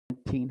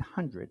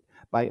1700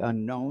 by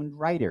unknown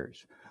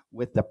writers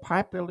with the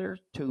popular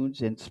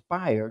tunes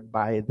inspired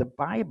by the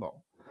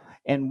Bible.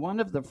 And one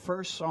of the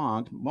first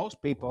songs,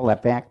 most people, in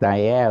fact,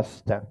 I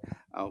asked,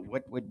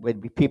 what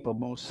would people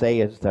most say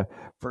is the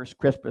first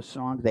Christmas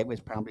song? They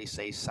would probably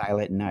say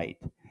Silent Night.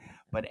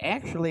 But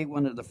actually,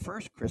 one of the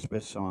first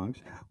Christmas songs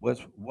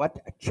was What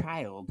a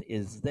Child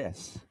Is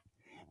This?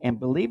 And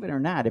believe it or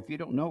not, if you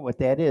don't know what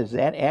that is,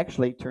 that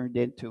actually turned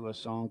into a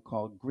song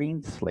called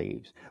Green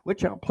Sleeves,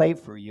 which I'll play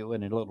for you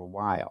in a little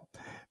while.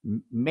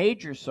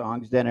 Major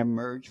songs then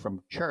emerged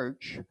from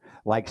church,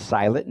 like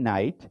Silent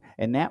Night,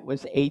 and that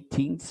was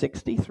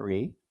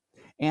 1863,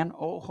 and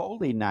Oh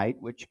Holy Night,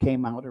 which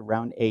came out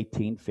around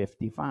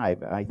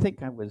 1855. I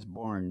think I was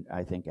born,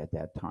 I think, at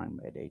that time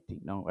at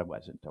 18. No, I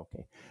wasn't.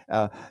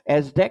 Okay.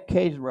 As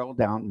decades rolled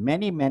down,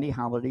 many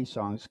holiday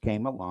songs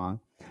came along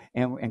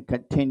and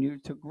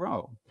continued to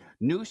grow.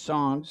 New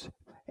songs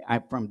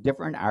from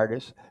different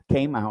artists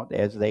came out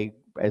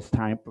as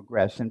time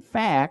progressed. In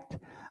fact,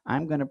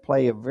 I'm going to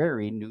play a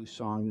very new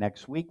song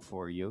next week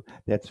for you.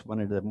 That's one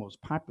of the most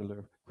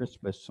popular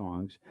Christmas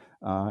songs,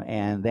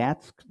 and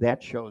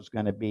that show is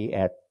going to be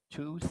at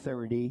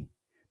 2:30,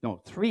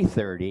 no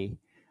 3:30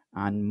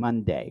 on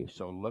Monday.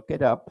 So look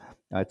it up.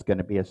 It's going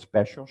to be a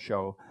special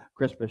show,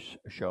 Christmas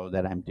show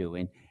that I'm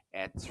doing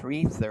at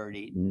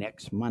 3:30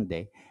 next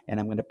Monday, and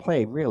I'm going to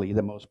play really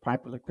the most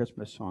popular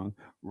Christmas song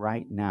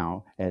right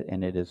now,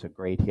 and it is a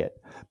great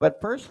hit. But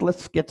first,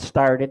 let's get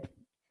started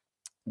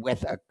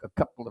with a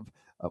couple of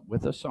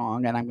with a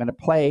song, and I'm going to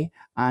play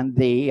on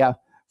the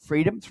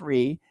Freedom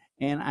 3,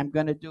 and I'm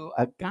going to do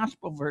a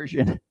gospel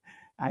version.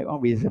 I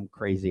always am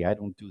crazy. I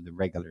don't do the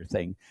regular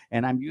thing,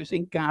 and I'm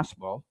using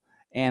gospel,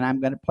 and I'm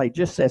going to play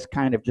just as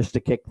kind of just to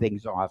kick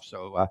things off.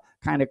 So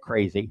kind of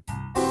crazy.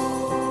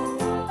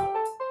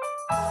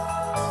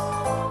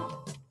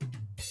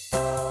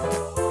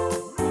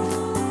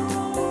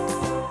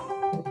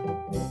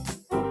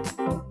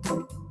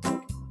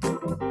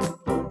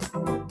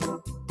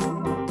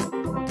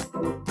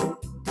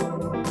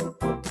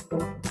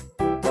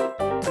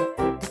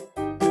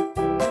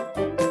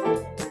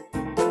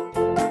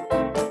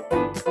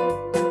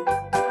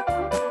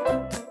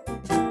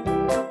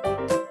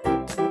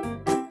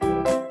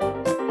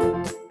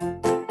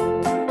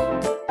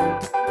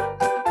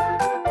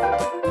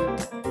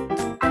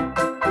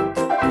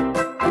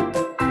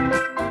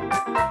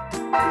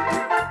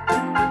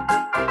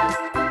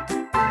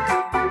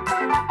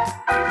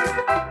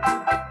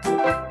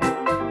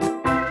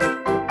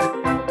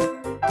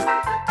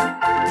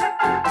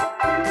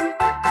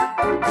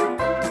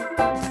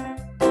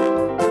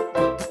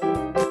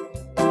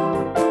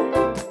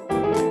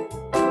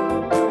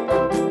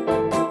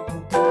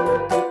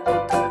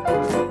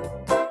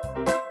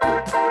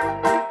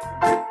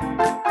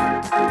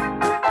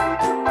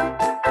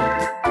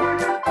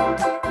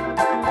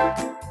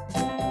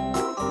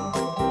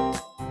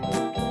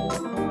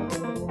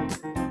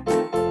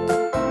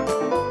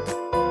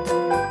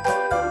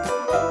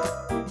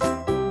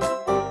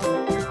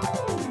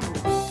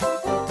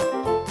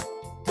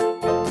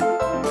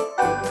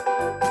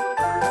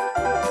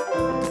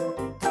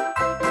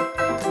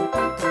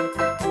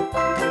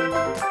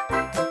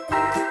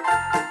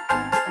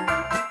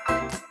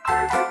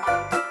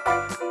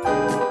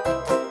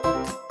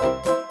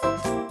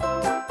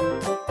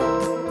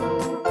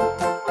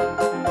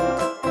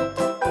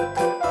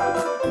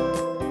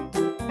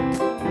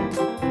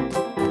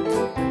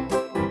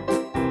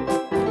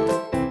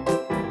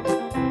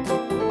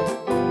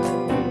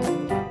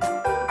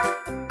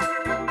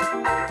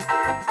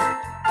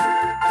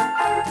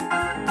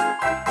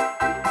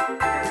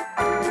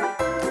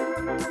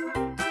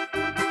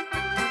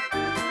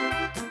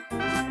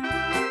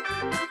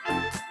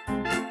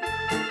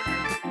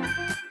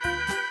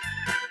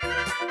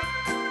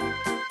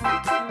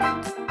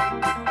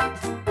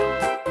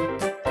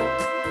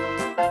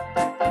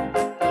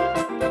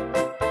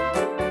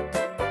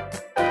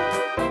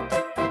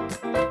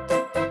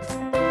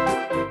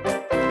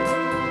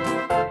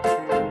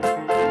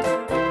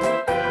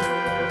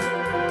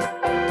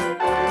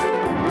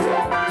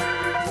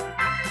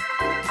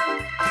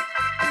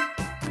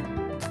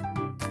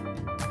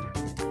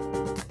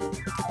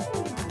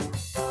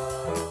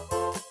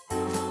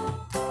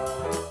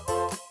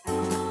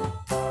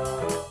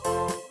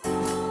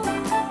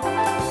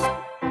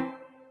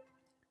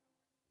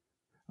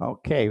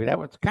 Okay, that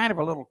was kind of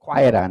a little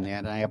quiet on that,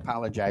 and I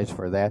apologize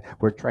for that.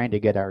 We're trying to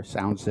get our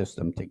sound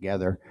system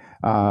together.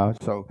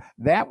 So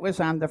that was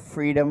on the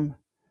Freedom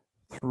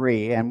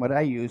 3, and what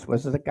I used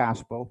was the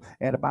gospel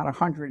at about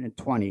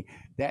 120.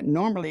 That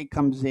normally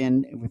comes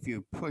in, if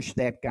you push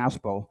that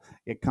gospel,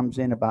 it comes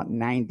in about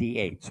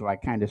 98. So I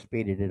kind of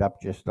speeded it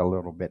up just a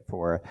little bit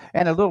for her.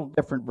 And a little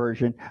different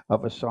version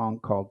of a song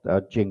called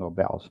Jingle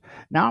Bells.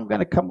 Now I'm going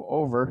to come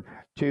over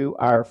to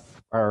our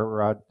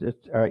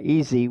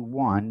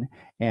EZ1,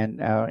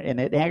 and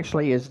it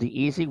actually is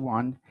the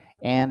EZ1,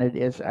 and it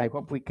is, I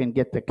hope we can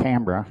get the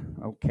camera,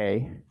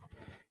 okay.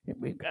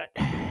 We've got...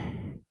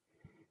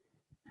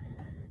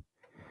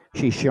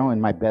 She's showing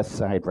my best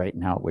side right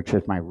now, which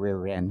is my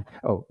rear end.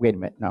 Oh, wait a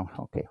minute. No,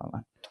 okay, hold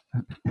on.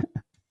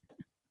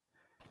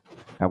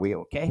 Are we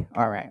okay?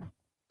 All right.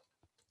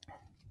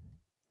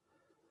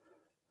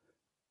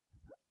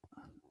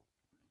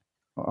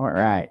 All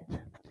right.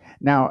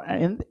 Now,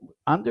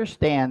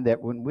 understand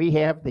that when we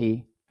have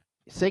the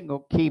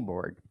single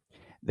keyboard,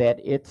 that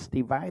it's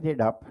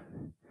divided up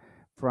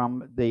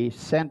from the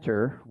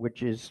center,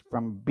 which is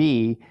from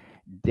B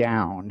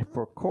down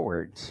for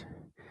chords.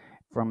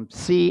 From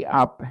C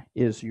up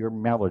is your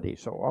melody.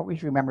 So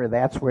always remember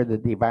that's where the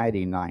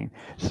dividing line.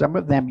 Some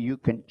of them you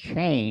can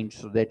change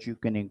so that you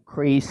can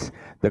increase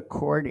the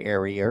chord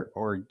area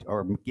or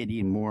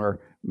getting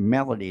more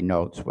melody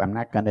notes. I'm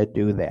not going to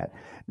do that.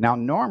 Now,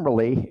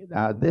 normally,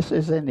 this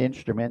is an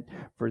instrument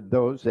for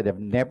those that have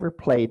never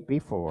played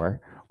before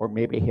or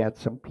maybe had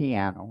some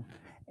piano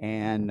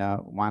and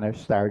want to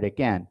start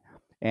again.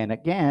 And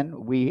again,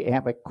 we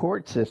have a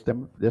chord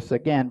system. This,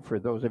 again, for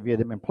those of you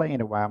that have been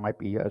playing a while, might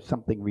be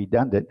something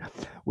redundant.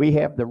 We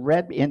have the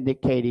red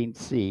indicating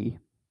C.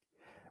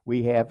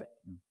 We have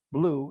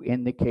blue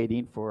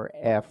indicating for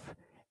F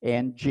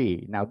and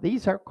G. Now,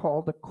 these are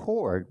called a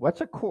chord.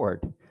 What's a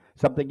chord?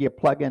 Something you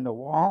plug in the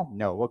wall?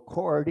 No, a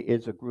chord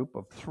is a group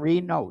of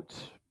 3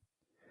 notes.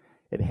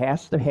 It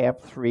has to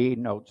have 3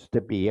 notes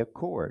to be a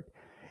chord.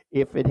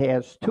 If it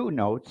has 2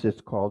 notes,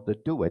 it's called a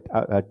duet.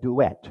 A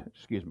duet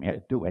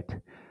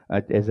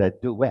is a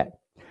duet.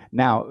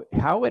 Now,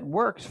 how it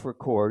works for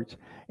chords,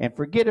 and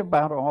forget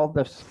about all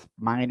the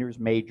minors,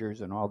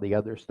 majors, and all the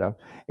other stuff.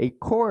 A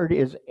chord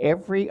is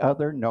every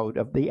other note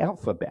of the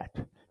alphabet.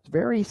 It's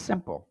very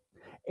simple.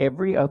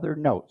 Every other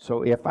note.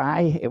 So if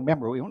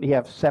remember, we only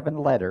have 7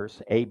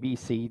 letters, A, B,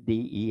 C,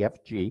 D, E,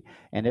 F, G,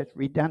 and it's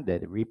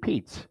redundant. It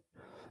repeats.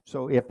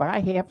 So if I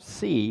have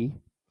C,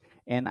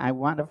 and I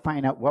want to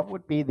find out what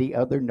would be the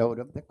other note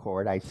of the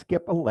chord, I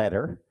skip a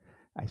letter.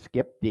 I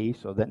skip D,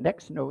 so the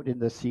next note in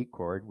the C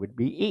chord would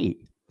be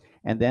E.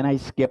 And then I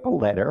skip a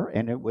letter,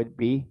 and it would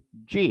be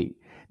G.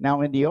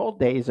 Now, in the old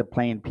days of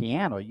playing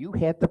piano, you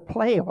had to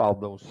play all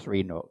those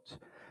 3 notes.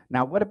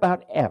 Now, what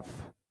about F?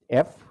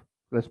 F,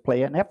 let's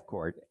play an F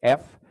chord.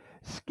 F,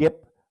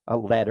 skip a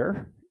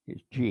letter,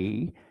 is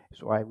G,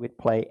 so I would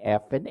play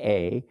F and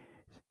A,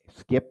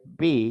 skip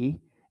B,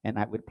 and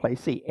I would play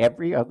C,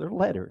 every other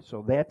letter.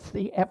 So that's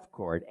the F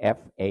chord, F,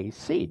 A,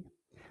 C.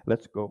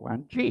 Let's go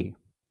on G.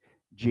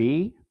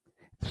 G,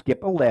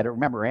 skip a letter.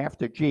 Remember,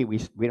 after G, we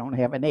don't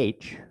have an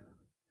H.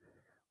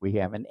 We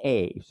have an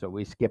A. So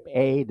we skip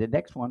A. The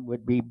next one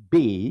would be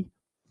B.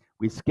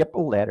 We skip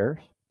a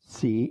letter,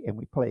 C, and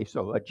we play.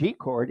 So a G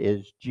chord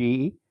is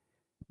G,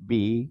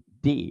 B,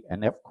 D.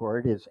 An F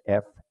chord is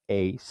F,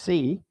 A,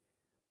 C.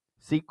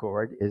 C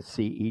chord is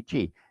C, E,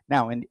 G.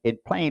 Now, in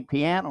playing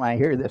piano, I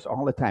hear this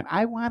all the time.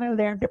 I want to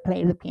learn to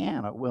play the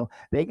piano. Well,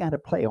 they got to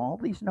play all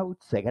these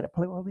notes. They got to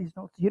play all these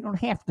notes. You don't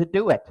have to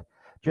do it.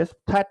 Just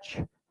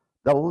touch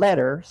the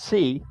letter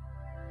C,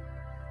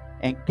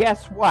 and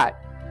guess what?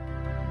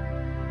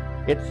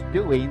 It's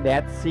doing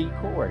that C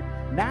chord.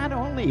 Not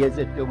only is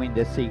it doing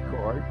the C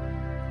chord,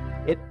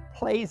 it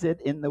plays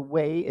it in the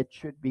way it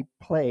should be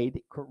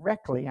played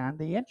correctly on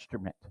the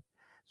instrument.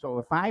 So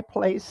if I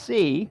play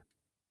C,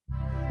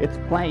 it's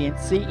playing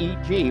C, E,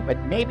 G, but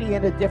maybe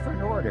in a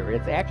different order.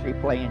 It's actually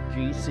playing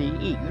G, C,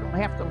 E. You don't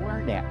have to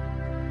learn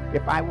that.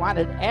 If I want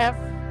an F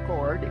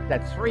chord,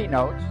 that's 3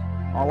 notes,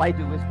 all I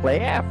do is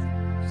play F.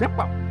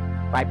 Simple.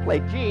 If I play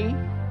G,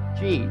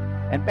 G,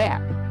 and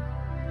back.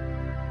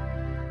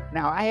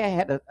 Now, I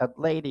had a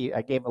lady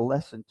I gave a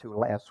lesson to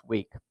last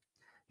week.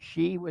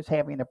 She was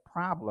having a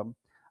problem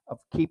of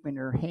keeping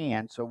her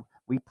hand, so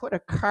we put a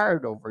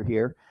card over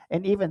here,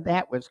 and even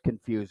that was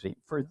confusing.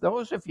 For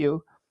those of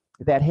you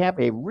that have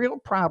a real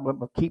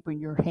problem of keeping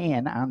your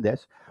hand on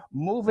this,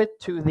 move it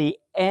to the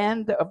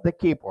end of the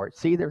keyboard.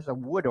 See, there's a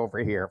wood over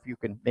here. If you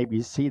can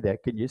maybe see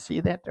that. Can you see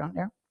that down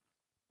there?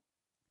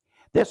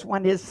 This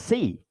one is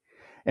C.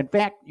 In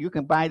fact, you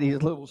can buy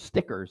these little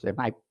stickers. And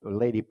my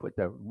lady put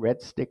the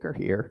red sticker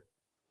here,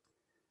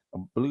 a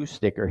blue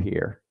sticker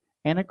here,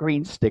 and a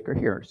green sticker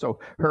here. So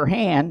her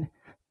hand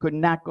could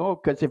not go,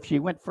 because if she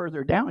went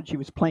further down, she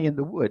was playing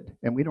the wood,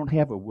 and we don't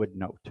have a wood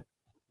note.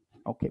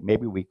 Okay,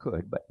 maybe we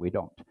could, but we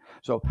don't.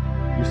 So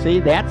you see,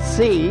 that's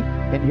C,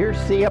 and here's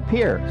C up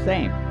here,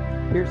 same.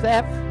 Here's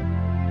F,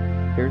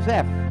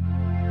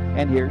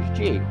 and here's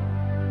G.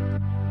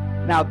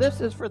 Now,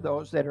 this is for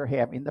those that are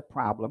having the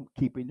problem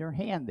keeping their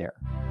hand there.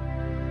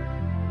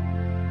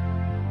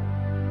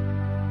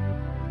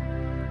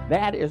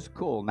 That is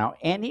cool. Now,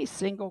 any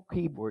single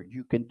keyboard,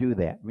 you can do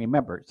that.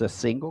 Remember, it's a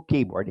single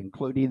keyboard,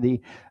 including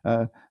the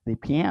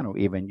piano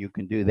even. You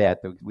can do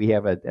that. We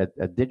have a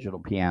digital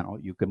piano.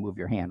 You can move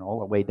your hand all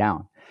the way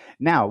down.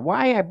 Now,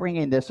 why am I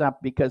bringing this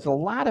up? Because a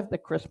lot of the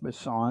Christmas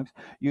songs,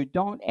 you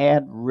don't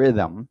add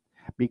rhythm,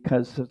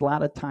 because a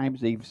lot of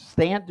times the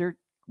standard,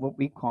 what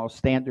we call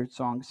standard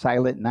songs,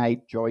 Silent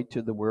Night, Joy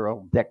to the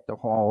World, Deck the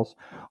Halls,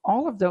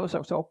 all of those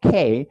are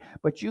okay,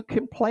 but you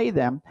can play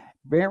them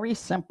very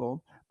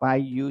simple by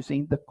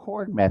using the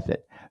chord method.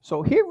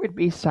 So here would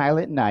be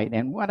Silent Night,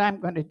 and what I'm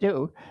going to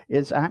do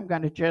is I'm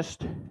going to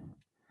just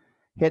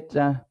hit,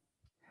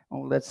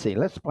 let's see,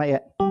 let's play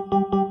it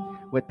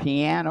with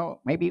piano,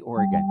 maybe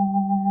organ.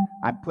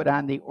 I put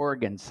on the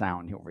organ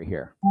sound over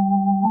here.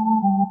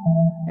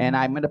 And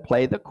I'm going to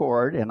play the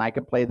chord, and I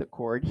can play the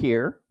chord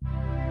here.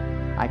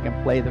 I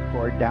can play the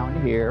chord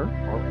down here,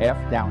 or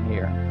F down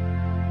here.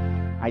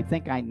 I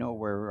think I know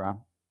where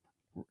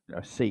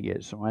C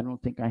is, so I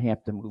don't think I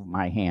have to move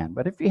my hand.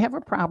 But if you have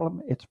a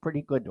problem, it's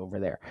pretty good over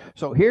there.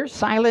 So here's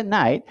Silent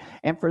Night,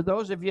 and for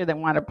those of you that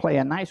want to play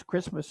a nice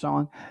Christmas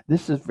song,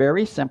 this is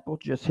very simple.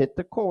 Just hit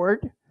the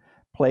chord,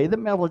 play the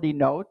melody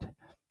note,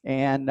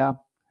 and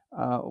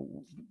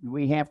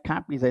we have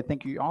copies. I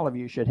think all of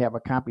you should have a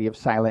copy of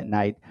Silent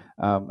Night.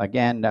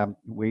 Again,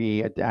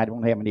 I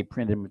don't have any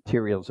printed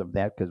materials of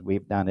that because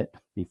we've done it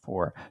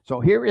before. So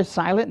here is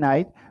Silent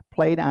Night,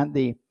 played on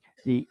the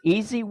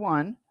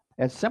EZ10,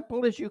 as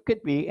simple as you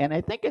could be, and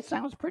I think it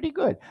sounds pretty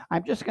good.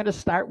 I'm just going to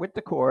start with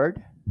the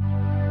chord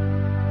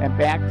and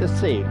back to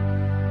C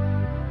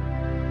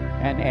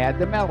and add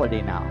the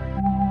melody now.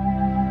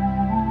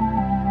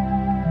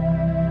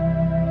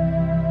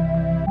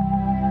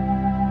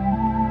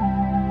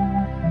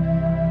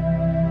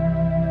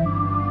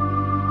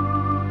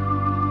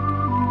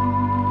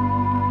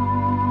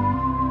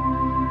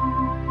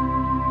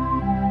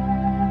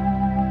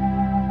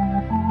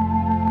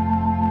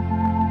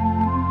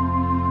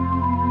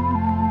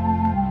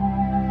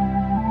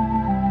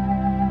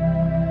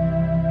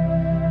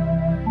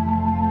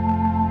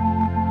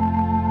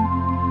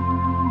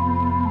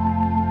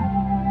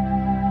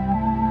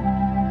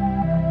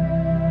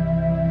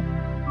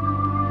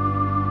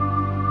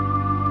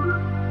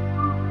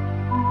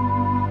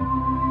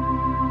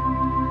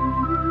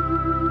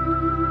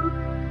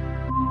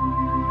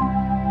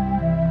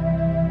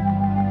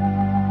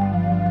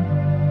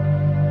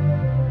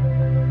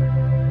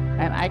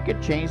 I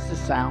could change the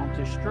sound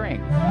to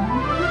strings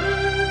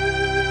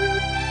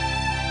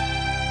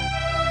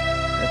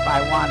if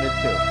I wanted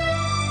to.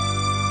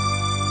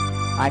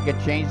 I could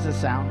change the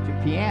sound to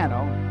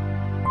piano.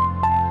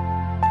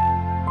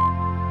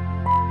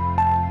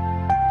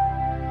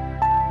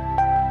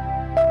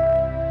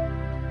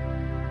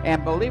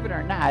 And believe it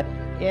or not,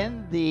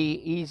 in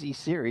the EZ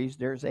series,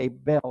 there's a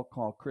bell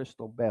called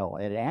Crystal Bell.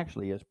 It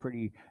actually is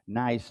pretty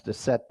nice to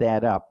set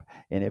that up,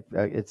 and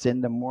it's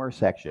in the more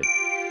section.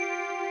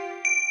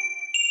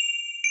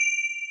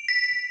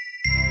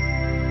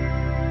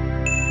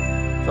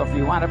 So if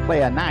you want to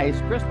play a nice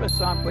Christmas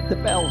song, put the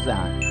bells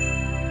on.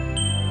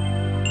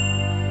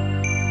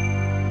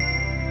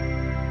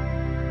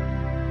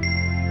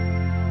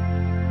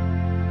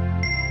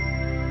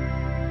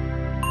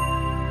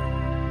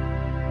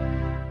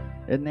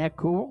 Isn't that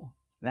cool?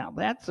 Now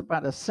that's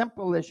about as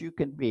simple as you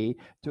can be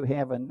to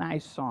have a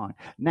nice song.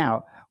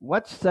 Now,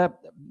 what's the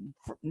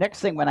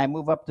next thing when I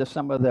move up to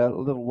some of the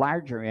little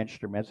larger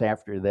instruments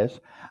after this?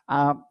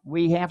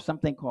 We have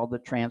something called the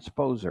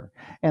transposer.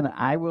 And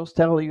I will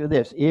tell you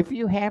this, if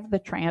you have the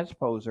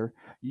transposer,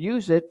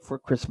 use it for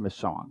Christmas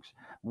songs.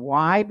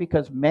 Why?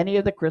 Because many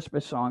of the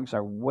Christmas songs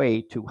are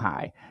way too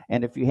high.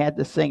 And if you had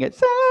to sing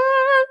it,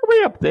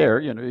 way up there,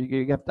 I'm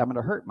going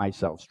to hurt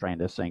myself trying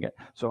to sing it.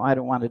 So I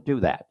don't want to do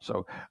that.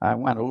 So I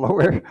want to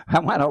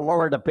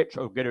lower the pitch,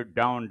 so get it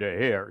down to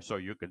here so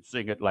you can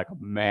sing it like a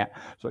man,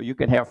 so you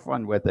can have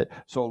fun with it.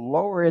 So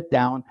lower it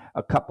down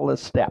a couple of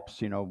steps,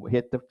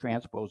 hit the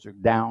transposer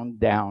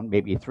down,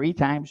 maybe 3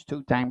 times,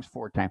 2 times,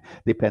 4 times,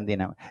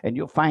 depending on, and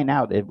you'll find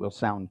out it will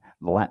sound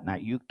a lot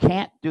nicer. You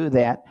can't do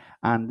that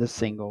on the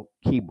single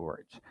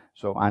keyboards.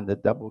 So on the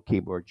double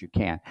keyboards you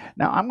can.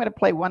 Now I'm going to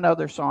play one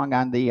other song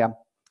on the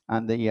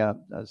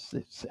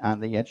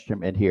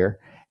instrument here,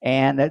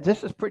 and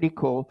this is pretty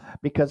cool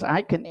because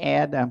I can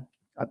add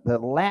the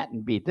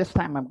Latin beat. This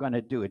time I'm going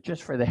to do it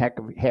just for the heck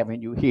of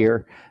having you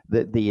hear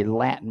the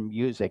Latin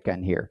music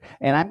on here,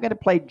 and I'm going to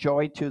play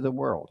Joy to the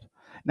World.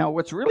 Now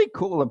what's really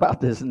cool about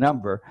this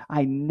number,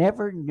 I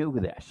never knew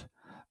this.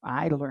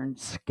 I learned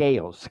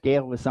scales.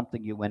 Scale was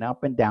something you went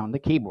up and down the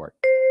keyboard.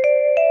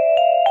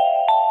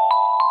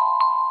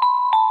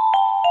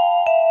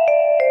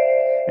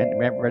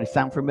 And everybody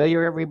sound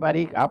familiar,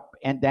 everybody? Up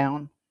and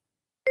down.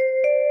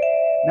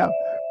 Now,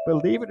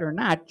 believe it or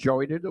not,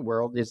 Joy to the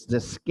World is the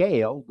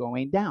scale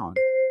going down.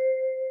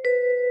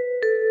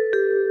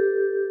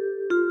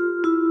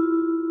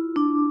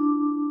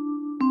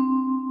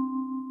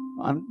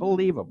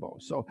 Unbelievable.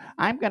 So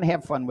I'm going to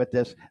have fun with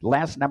this.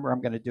 Last number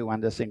I'm going to do on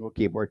the single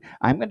keyboard,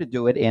 I'm going to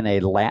do it in a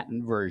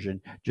Latin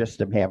version just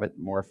to have it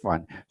more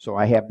fun. So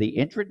I have the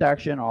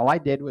introduction. All I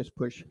did was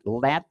push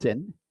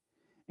Latin,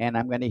 and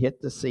I'm going to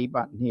hit the C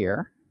button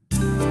here.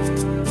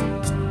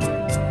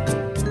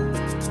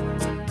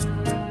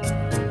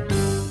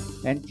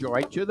 And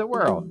Joy to the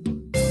World.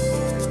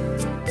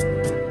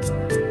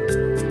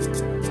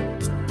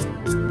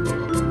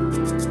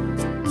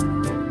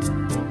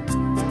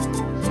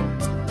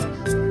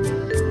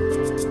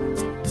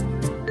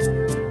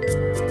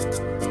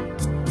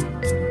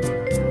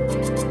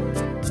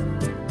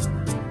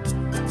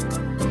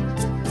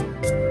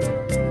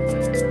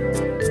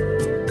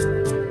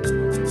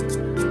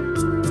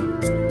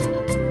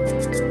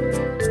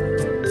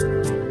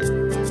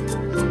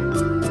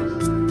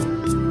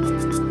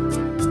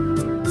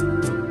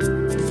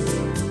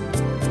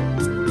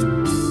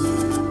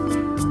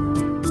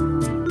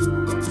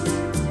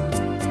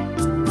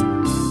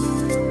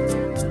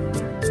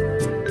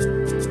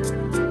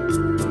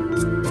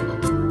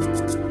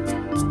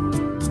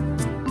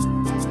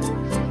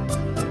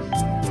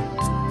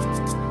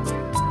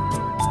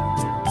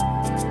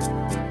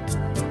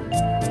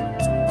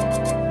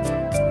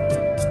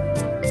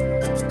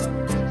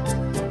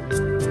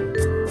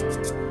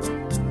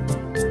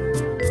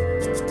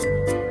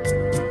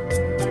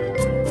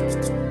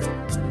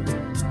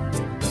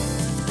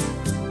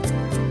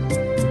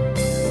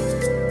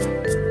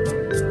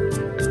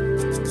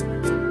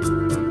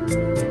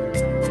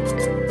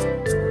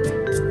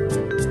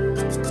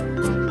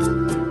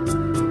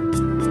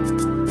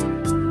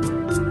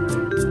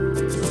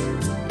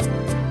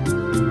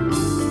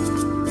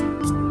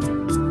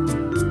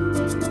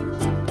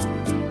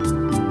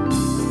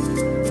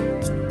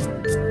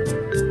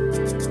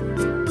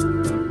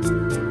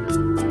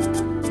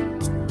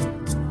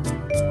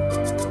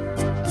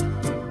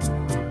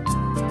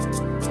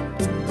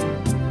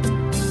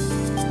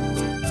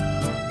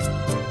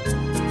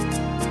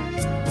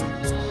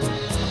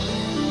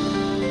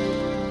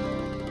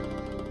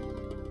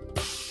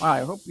 Well,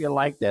 I hope you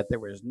like that. There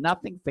was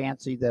nothing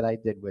fancy that I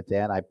did with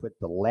that. I put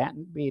the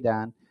Latin beat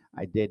on.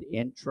 I did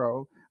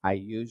intro. I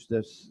used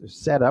this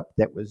setup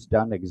that was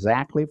done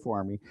exactly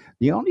for me.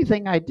 The only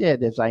thing I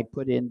did is I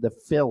put in the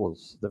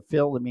fills. The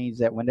fill means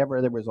that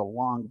whenever there was a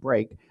long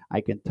break, I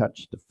can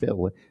touch the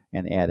fill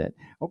and add it.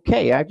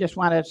 Okay, I just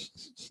want to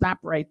stop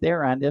right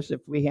there on this.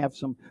 If we have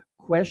some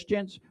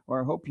questions,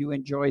 or I hope you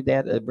enjoyed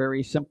that, a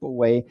very simple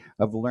way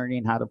of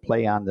learning how to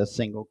play on the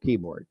single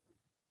keyboard.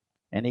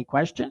 Any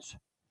questions?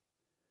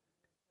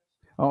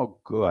 Oh,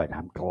 good.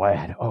 I'm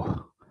glad.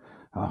 Oh,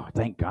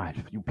 thank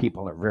God. You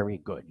people are very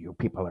good. You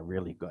people are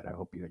really good. I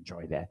hope you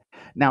enjoy that.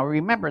 Now,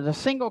 remember the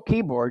single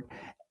keyboard,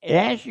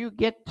 as you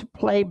get to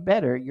play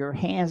better, your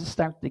hands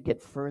start to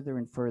get further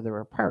and further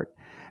apart.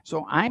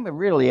 So I'm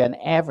really an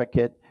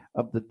advocate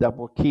of the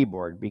double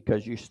keyboard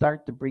because you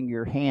start to bring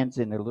your hands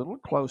in a little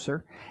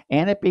closer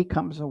and it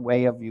becomes a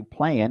way of you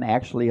playing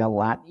actually a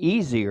lot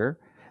easier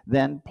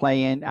than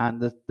playing on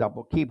the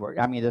double keyboard.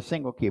 I mean, the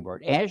single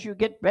keyboard. As you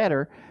get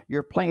better,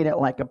 you're playing it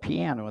like a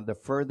piano, and the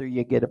further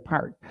you get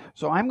apart.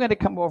 So I'm going to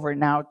come over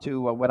now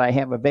to what I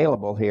have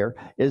available here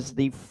is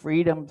the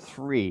Freedom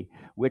 3,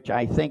 which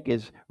I think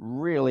is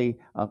really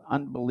an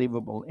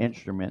unbelievable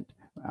instrument.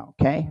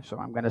 Okay, so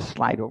I'm going to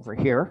slide over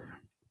here.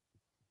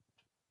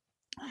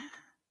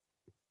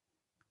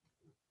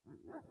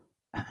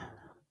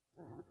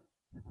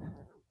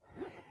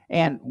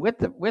 And with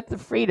the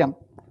Freedom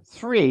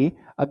 3,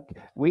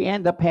 we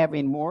end up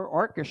having more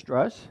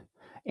orchestras,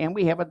 and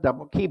we have a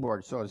double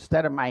keyboard. So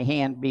instead of my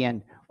hand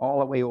being all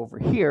the way over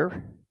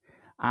here,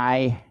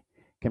 I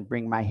can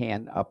bring my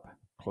hand up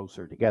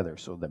closer together.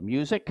 So the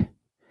music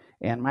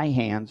and my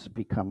hands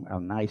become a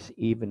nice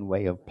even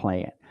way of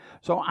playing.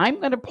 So I'm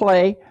going to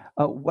play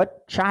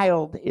What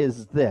Child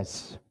Is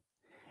This?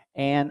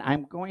 And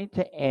I'm going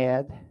to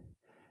add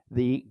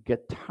the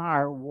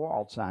guitar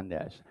waltz on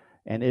this.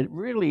 And it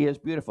really is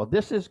beautiful.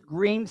 This is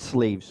green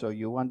sleeve, so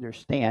you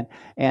understand.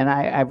 And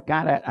I've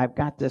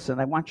got this,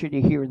 and I want you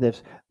to hear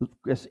this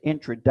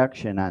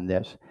introduction on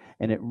this.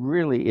 And it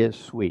really is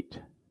sweet.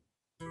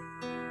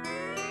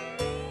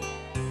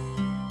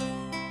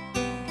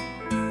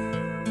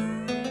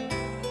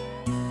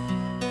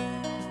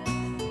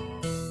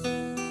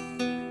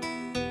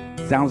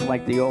 Sounds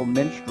like the old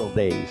minstrel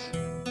days.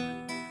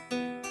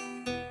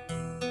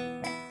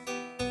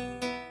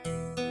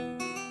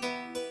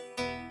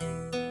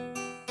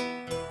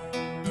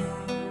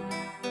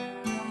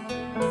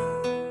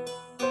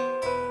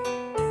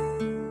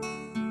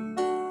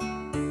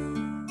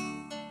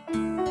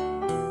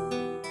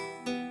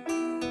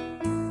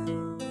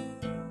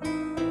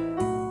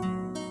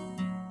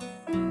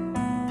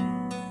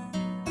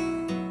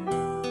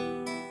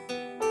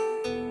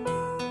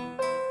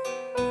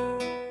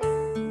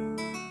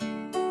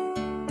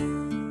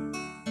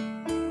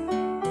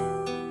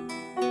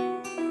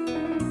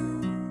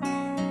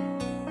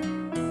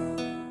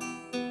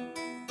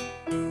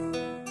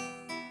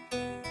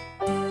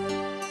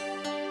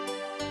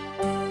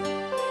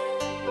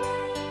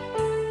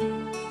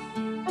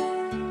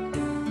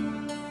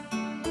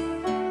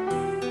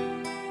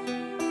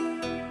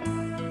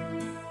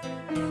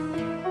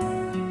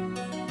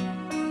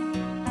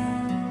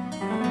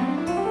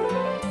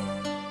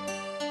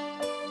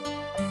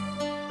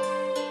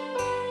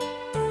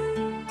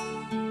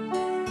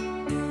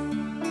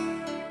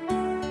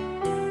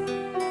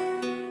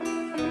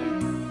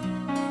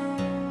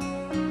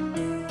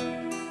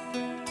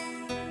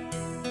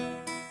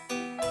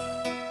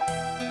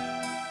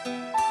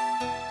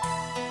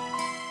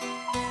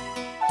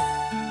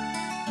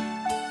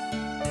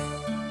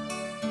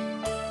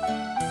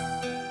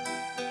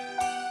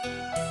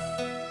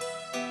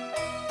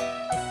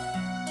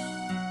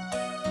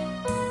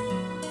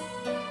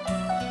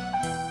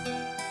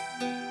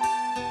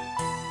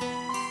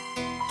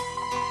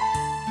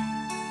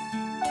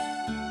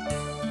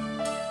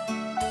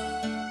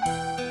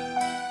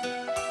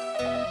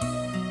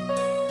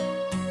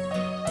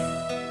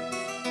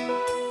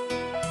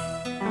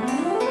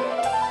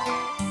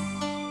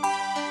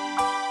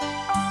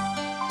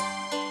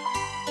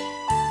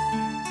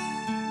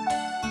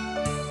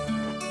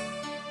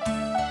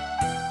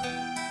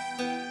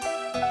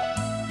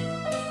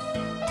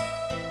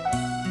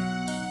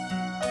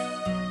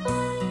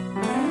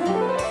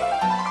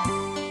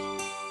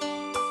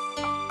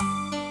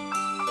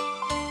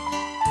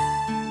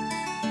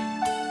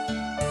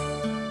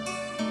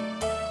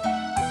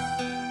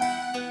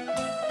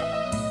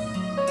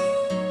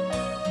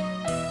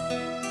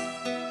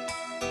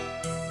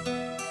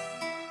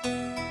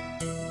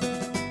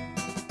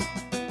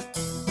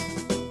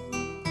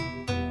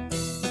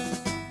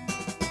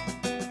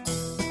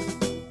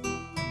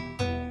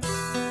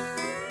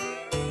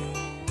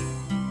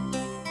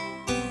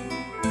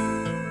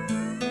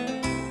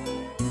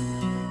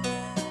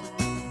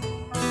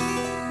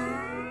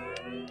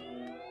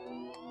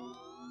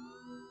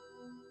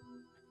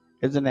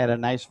 Isn't that a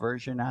nice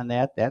version on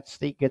that? That's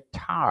the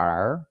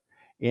guitar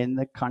in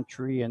the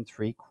country and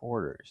three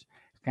quarters.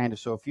 Kind of,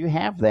 so if you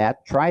have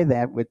that, try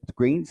that with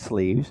green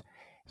sleeves.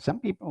 Some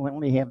people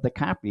only have the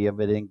copy of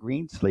it in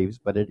green sleeves,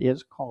 but it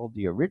is called,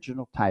 the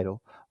original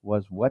title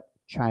was What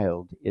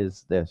Child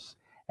Is This?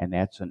 And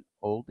that's an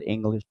old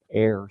English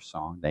air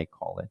song, they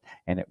call it.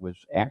 And it was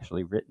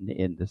actually written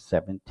in the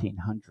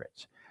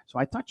 1700s. So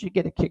I thought you'd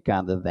get a kick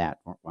out of that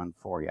one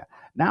for you.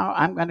 Now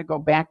I'm going to go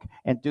back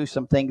and do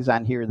some things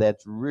on here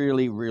that's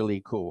really,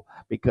 really cool.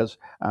 Because,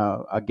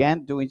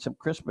 again, doing some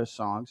Christmas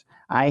songs,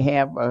 I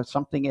have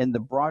something in the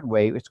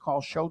Broadway. It's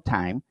called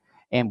Showtime.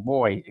 And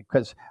boy,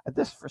 because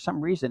this for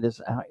some reason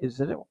is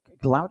it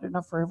loud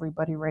enough for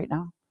everybody right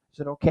now?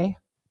 Is it okay?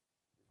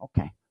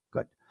 Okay,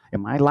 good.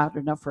 Am I loud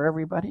enough for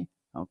everybody?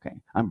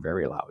 Okay, I'm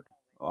very loud.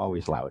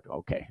 Always loud.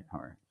 Okay,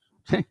 all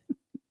right.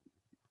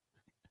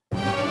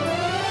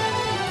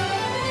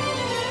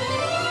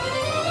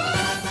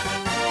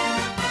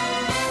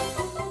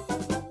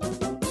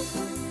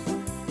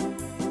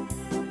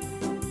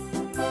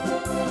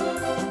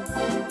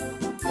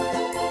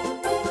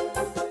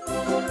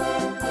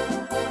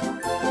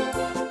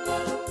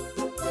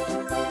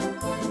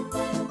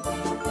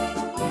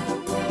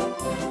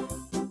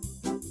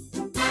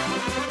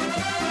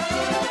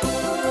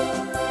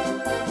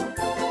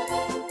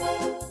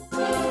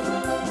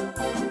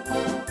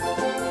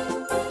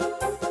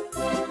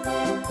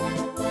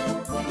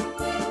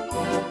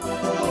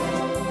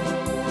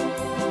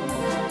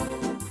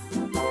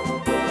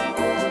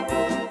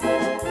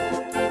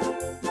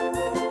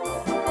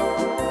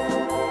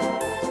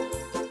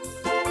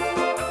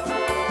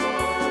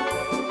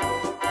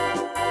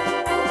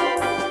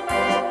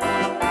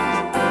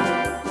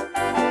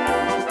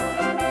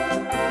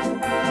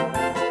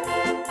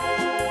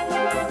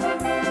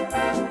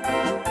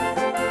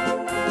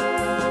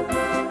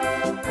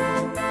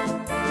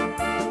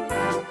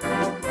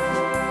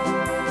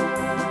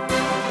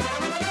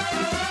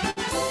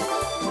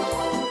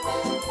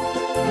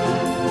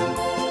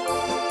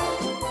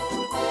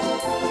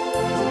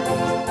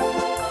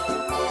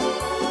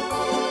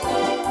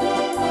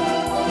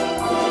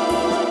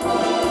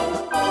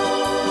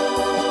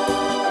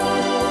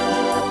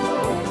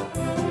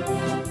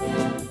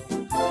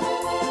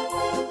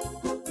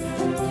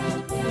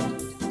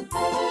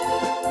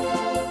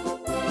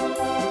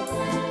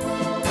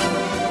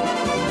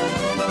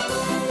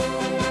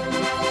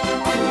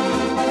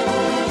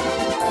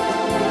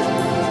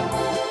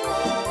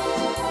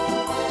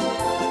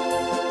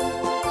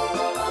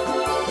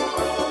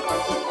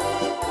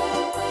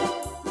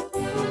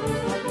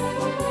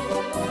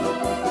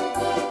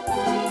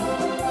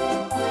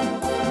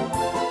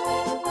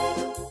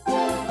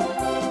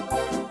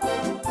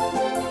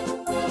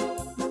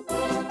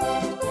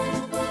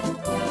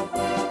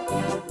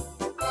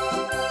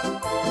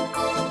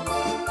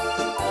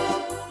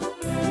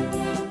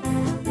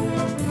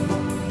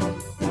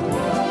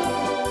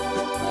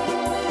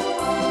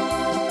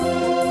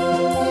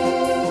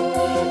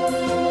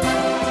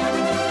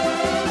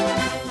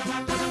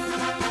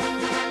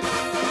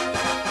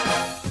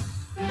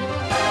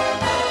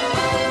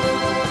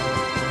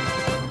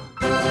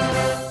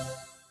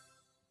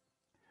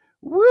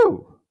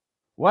 Woo!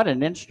 What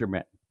an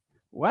instrument.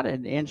 What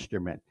an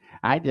instrument.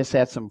 I just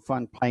had some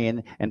fun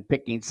playing and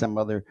picking some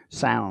other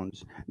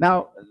sounds.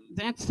 Now,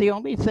 that's the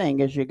only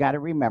thing is you got to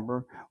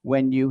remember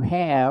when you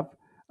have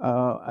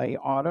a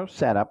auto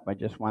setup, I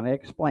just want to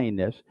explain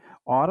this.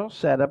 Auto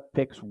setup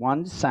picks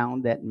one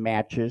sound that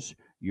matches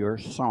your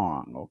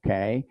song,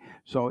 okay?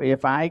 So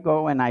if I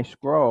go and I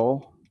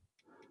scroll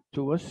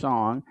to a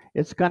song,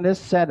 it's going to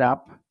set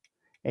up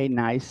a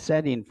nice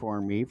setting for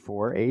me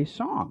for a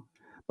song.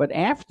 But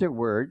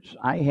afterwards,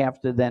 I have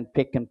to then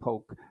pick and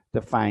poke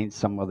to find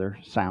some other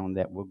sound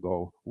that will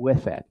go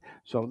with it.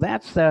 So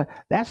that's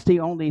the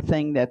only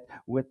thing that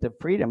with the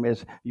Freedom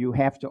is you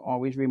have to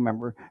always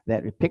remember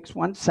that it picks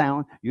one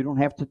sound. You don't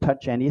have to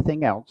touch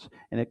anything else,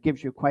 and it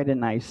gives you quite a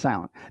nice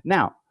sound.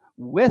 Now,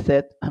 with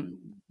it,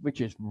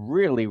 which is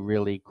really,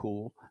 really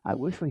cool, I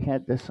wish we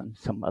had this on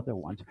some other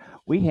ones.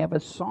 We have a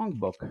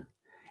songbook,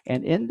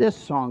 and in this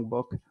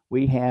songbook,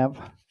 we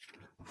have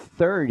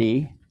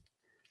 30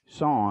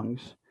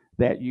 songs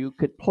that you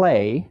could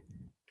play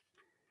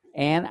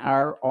and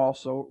are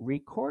also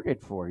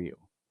recorded for you.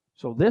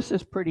 So this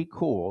is pretty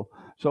cool.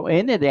 So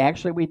in it,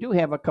 actually, we do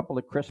have a couple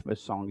of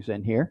Christmas songs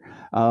in here.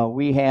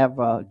 We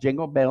have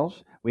Jingle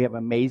Bells. We have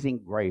Amazing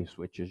Grace,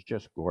 which is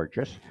just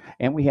gorgeous.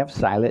 And we have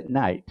Silent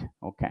Night,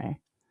 okay?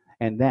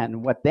 And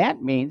then what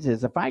that means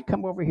is if I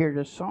come over here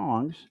to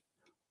songs,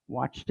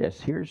 watch this.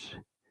 Here's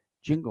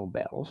Jingle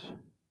Bells.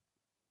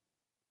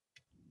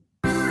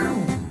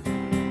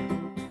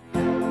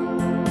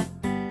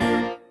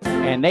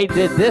 And they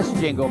did this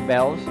Jingle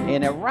Bells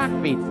in a rock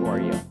beat for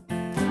you.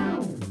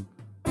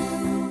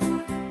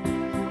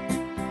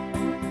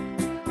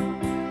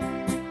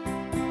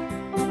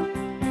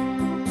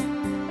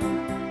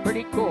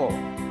 Pretty cool.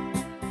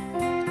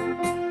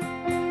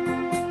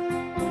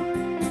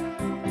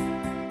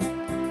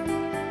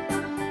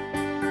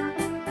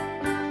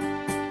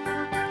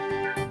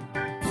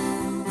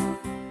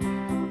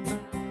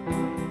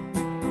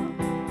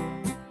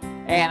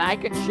 And I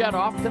can shut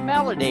off the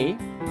melody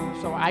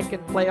so I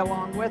can play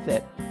along with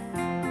it.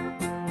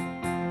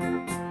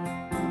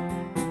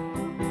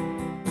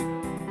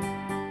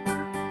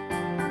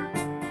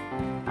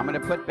 I'm going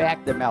to put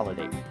back the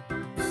melody.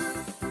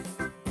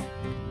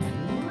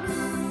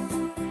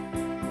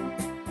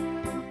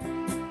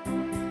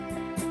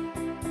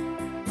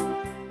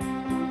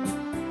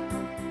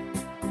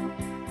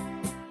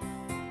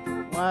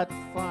 What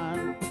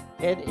fun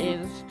it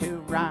is to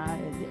ride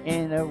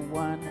in a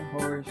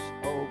one-horse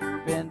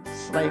open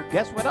sleigh.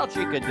 Guess what else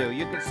you could do?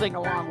 You could sing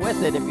along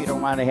with it if you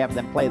don't want to have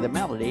them play the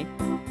melody.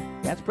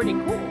 That's pretty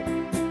cool.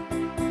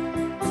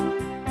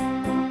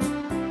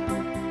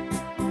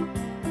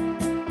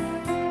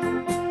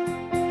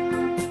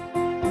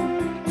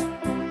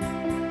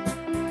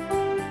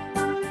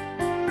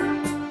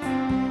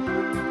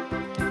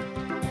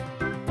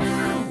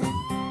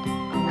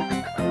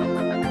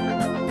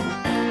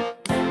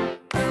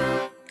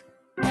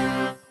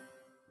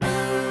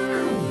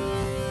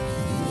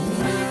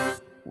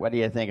 What do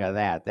you think of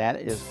that?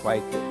 That is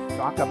quite,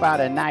 talk about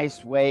a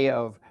nice way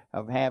of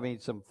having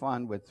some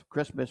fun with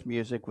Christmas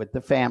music with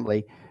the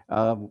family,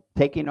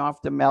 taking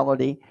off the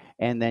melody,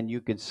 and then you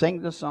can sing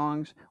the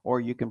songs or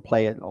you can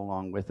play it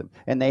along with them.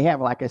 And they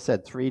have, like I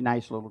said, 3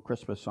 nice little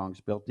Christmas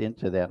songs built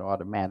into that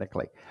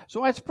automatically.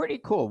 So that's pretty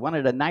cool. One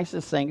of the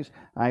nicest things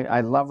I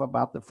love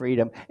about the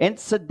Freedom.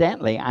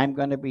 Incidentally, I'm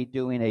going to be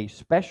doing a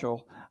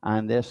special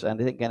on this, I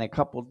think in a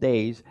couple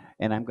days,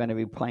 and I'm going to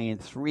be playing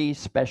 3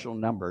 special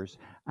numbers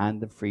on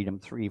the Freedom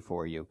 3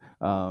 for you.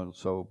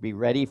 So be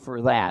ready for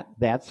that.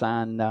 That's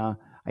on,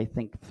 I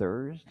think,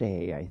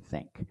 Thursday, I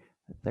think.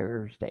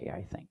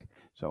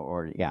 So,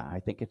 or yeah,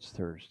 I think it's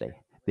Thursday.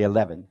 The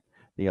 11th,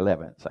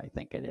 I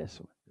think it is.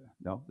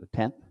 No, the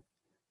 10th?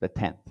 The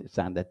 10th. It's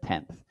on the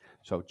 10th.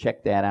 So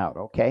check that out,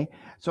 okay?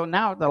 So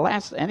now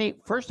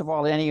first of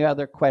all, any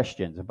other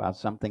questions about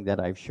something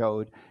that I've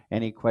showed?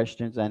 Any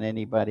questions on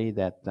anybody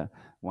that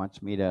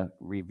wants me to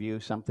review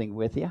something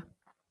with you?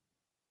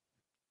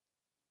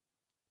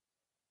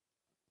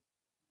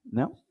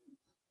 No?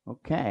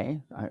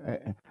 Okay.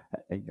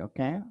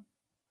 Okay.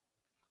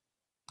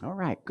 All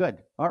right, good.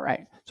 All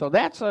right. So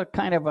that's a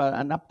kind of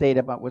an update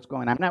about what's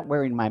going on. I'm not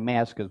wearing my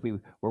mask because we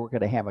were going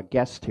to have a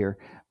guest here,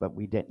 but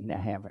we didn't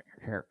have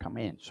her come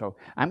in. So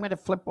I'm going to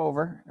flip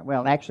over.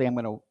 Well, actually, I'm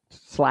going to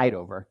slide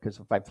over because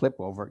if I flip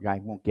over, I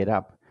won't get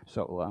up.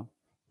 So,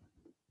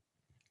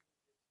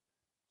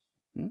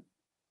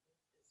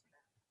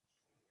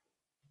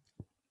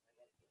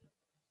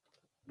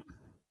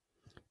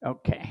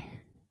 okay.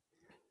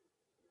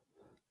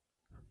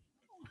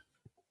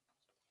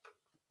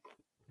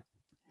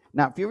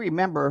 Now, if you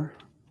remember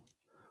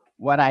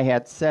what I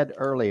had said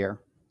earlier,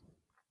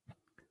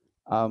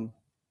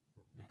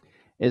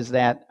 is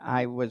that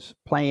I was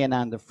playing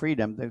on the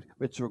Freedom.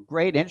 It's a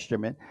great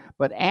instrument,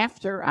 but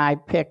after I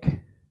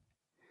pick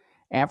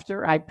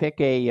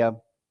a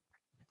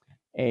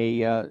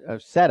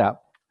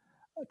setup,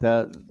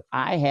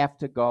 I have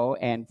to go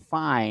and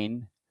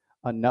find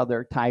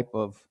another type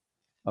of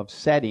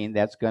setting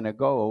that's going to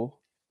go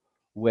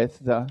with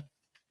the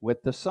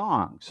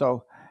song.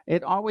 So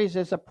it always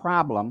is a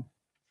problem.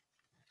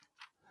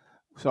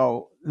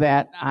 So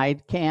that I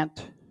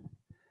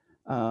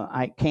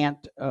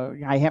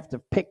have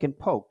to pick and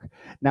poke.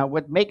 Now,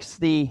 what makes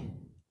the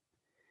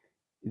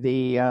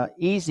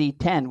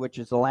EZ10, which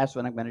is the last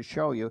one I'm going to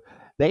show you,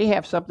 they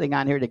have something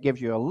on here that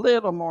gives you a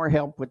little more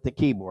help with the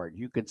keyboard.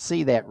 You can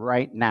see that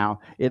right now.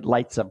 It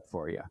lights up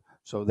for you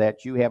so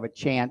that you have a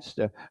chance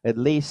to at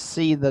least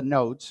see the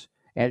notes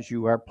as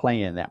you are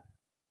playing them.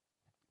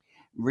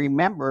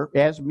 Remember,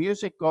 as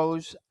music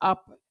goes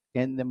up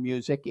in the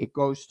music, it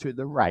goes to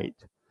the right.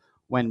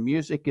 When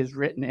music is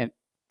written and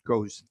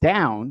goes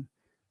down,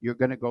 you're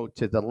going to go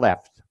to the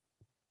left.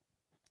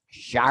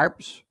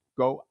 Sharps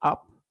go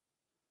up,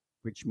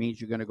 which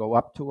means you're going to go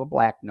up to a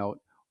black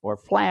note, or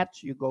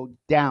flats, you go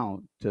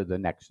down to the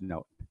next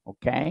note,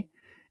 okay?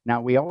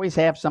 Now, we always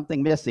have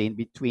something missing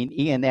between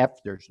E and F,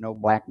 there's no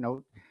black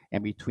note,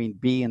 and between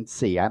B and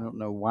C. I don't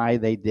know why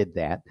they did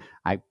that.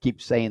 I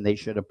keep saying they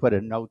should have put a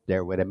note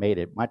there, would have made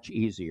it much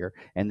easier,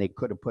 and they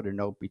could have put a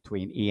note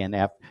between E and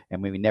F,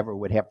 and we never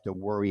would have to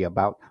worry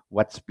about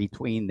what's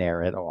between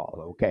there at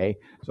all, okay?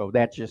 So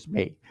that's just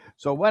me.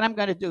 So what I'm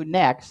going to do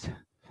next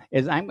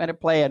is I'm going to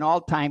play an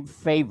all-time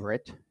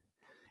favorite,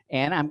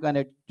 and I'm going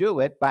to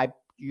do it by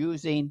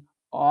using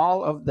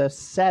all of the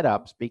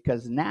setups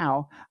because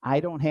now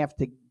I don't have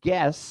to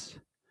guess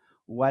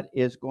what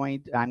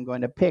I'm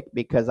going to pick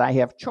because I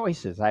have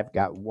choices. I've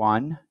got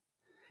one.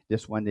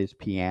 This one is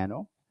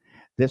piano.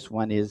 This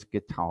one is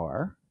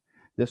guitar.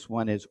 This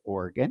one is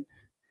organ.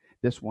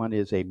 This one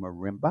is a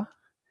marimba.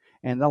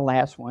 And the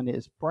last one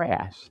is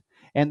brass.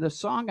 And the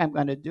song I'm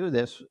going to do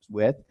this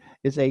with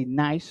is a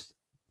nice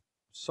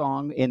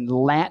song in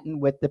Latin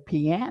with the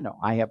piano.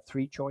 I have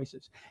 3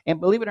 choices. And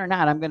believe it or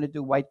not, I'm going to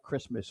do White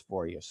Christmas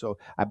for you. So,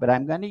 but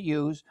I'm going to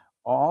use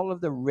all of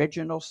the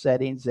original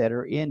settings that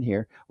are in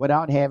here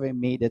without having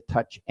me to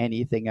touch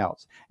anything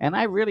else. And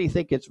I really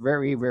think it's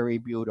very, very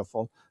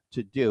beautiful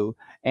to do.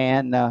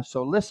 And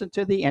so listen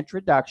to the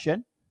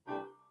introduction.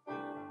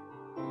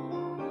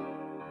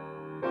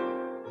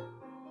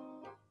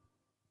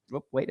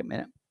 Whoop, wait a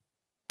minute.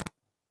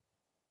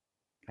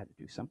 Got to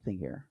do something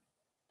here.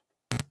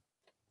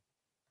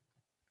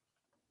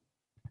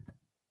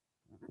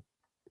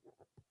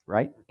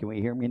 right? Can we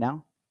hear me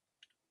now?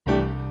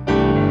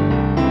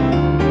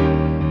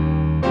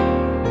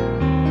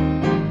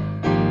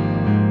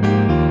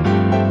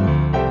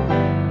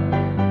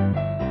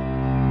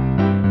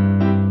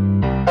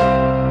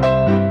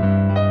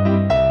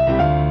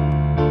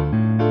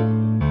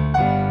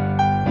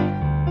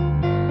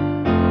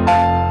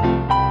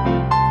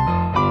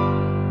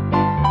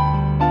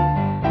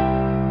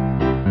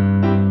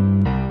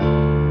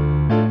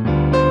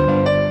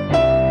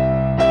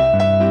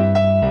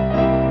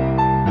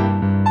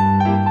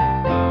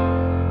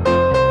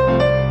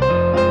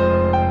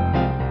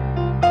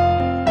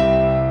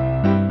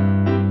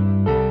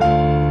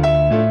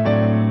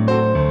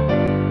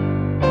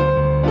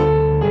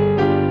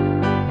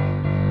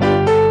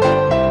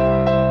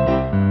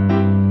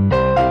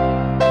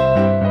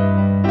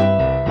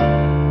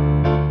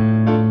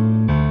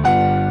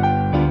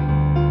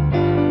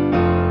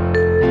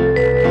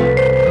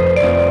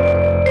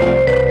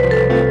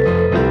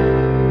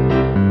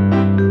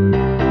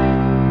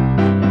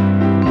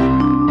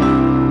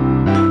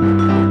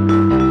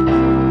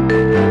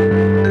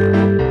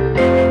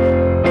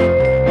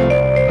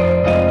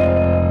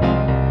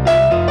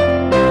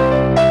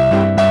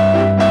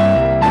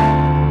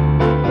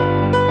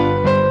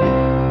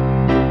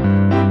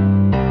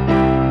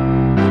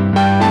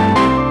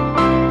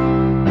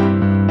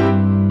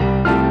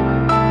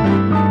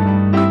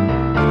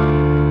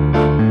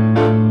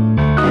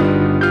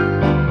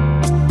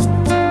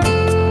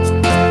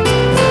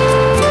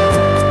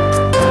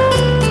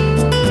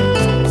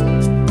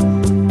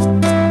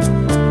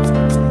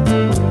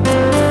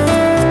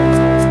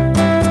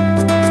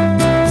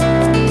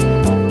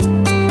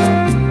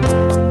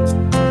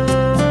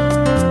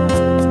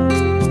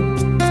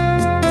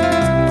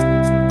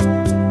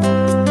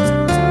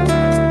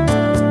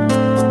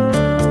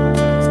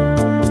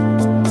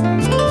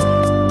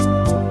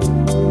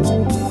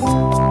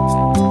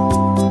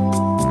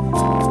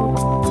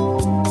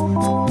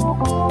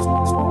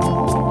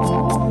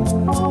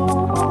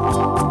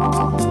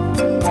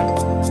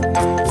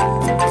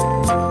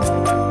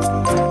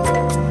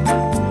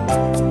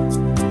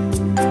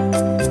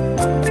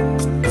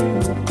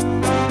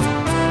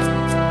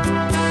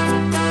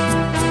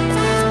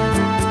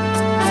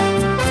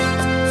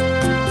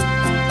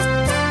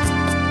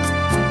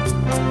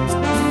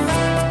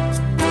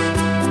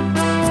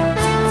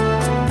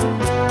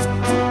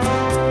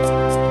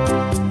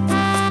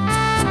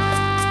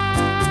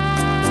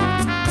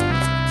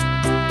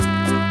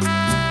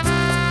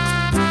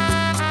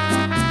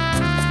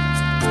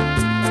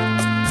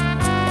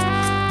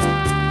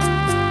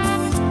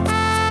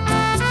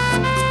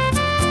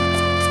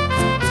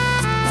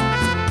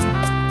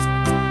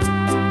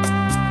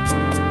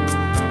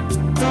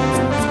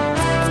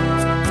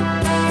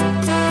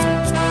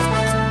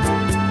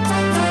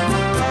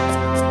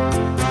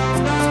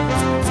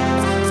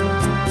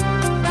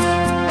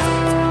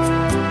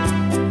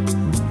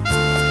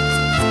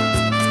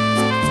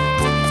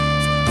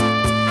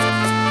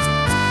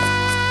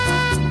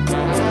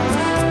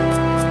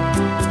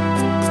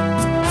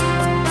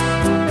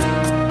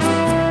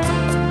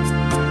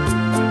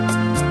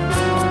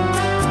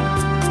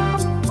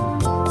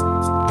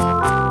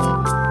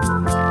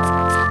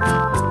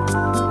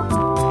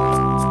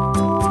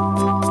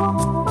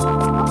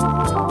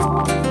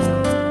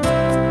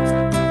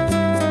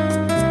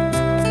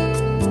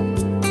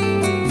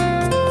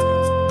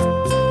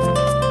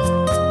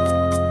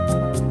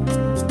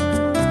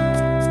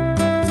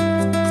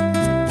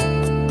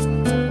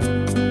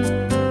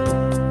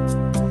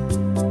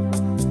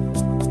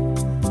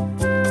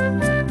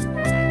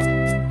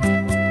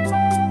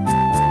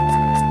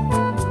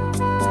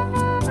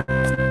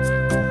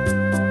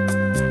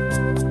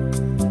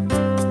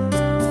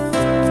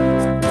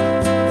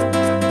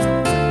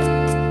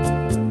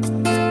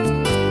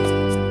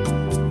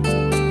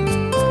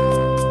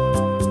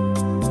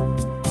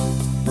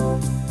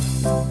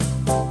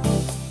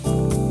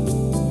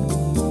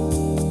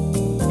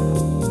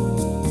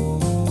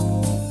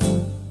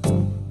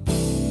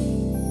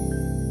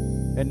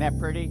 Isn't that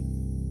pretty?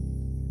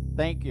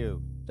 Thank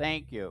you.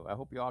 Thank you. I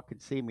hope you all can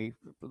see me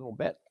for a little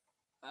bit.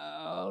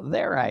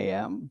 There I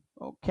am.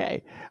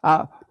 Okay.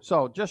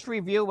 So just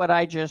review what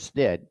I just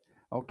did.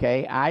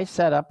 Okay. I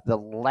set up the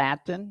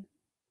Latin.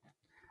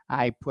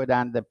 I put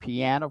on the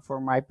piano for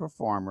my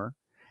performer.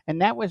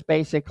 And that was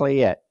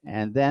basically it.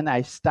 And then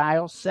I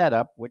style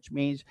setup, which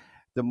means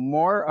the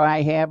more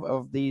I have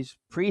of these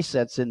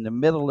presets in the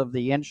middle of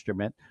the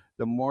instrument,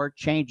 the more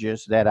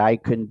changes that I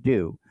can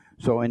do.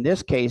 So in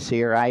this case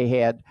here, I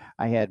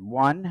had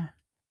one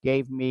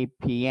gave me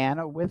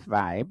piano with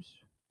vibes.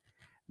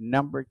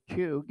 Number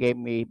two gave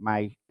me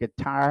my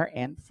guitar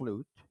and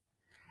flute.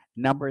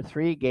 Number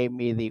three gave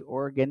me the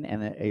organ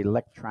and an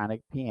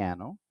electronic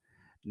piano.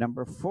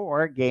 Number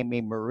four gave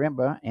me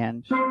marimba,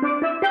 and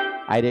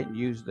I didn't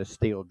use the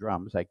steel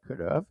drums. I could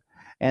have.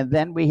 And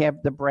then we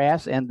have the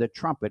brass and the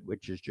trumpet,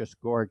 which is just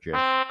gorgeous.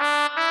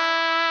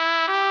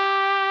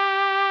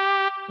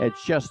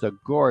 It's just a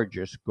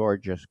gorgeous,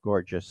 gorgeous,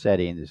 gorgeous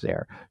settings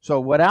there. So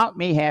without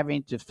me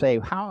having to say,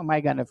 how am I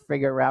going to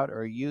figure out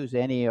or use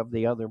any of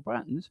the other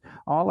buttons,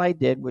 all I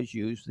did was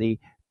use the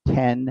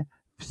 10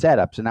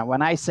 setups. And now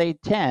when I say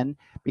 10,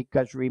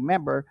 because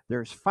remember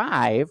there's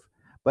 5,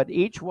 but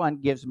each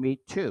one gives me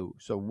 2.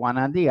 So one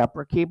on the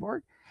upper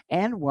keyboard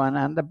and one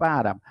on the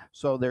bottom.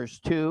 So there's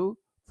 2,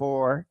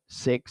 4,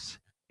 6,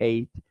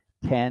 8,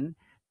 10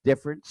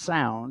 different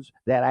sounds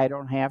that I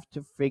don't have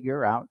to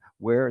figure out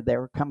where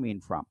they're coming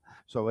from.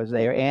 So as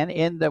they and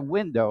in the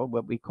window,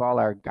 what we call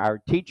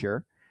our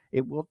teacher,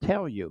 it will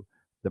tell you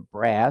the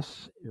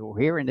brass.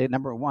 Here in the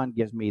number 1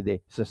 gives me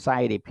the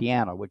society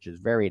piano, which is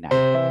very nice.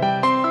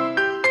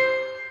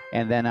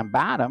 And then on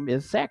bottom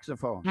is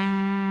saxophone.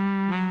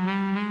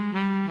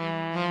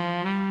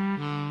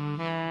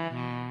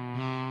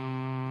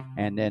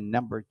 And then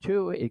number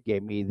 2, it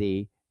gave me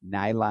the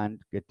nylon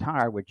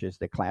guitar, which is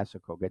the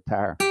classical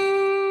guitar,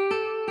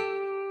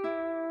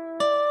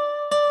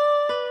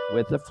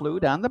 with the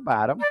flute on the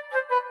bottom.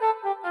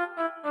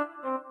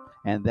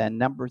 And then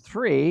number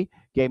 3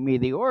 gave me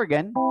the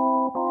organ,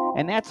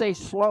 and that's a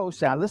slow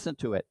sound. Listen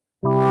to it.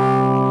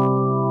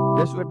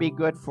 This would be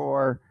good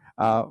for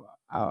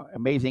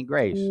Amazing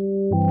Grace.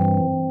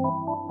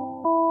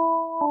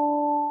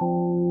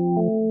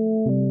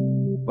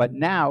 But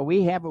now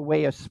we have a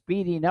way of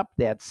speeding up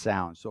that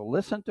sound. So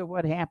listen to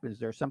what happens.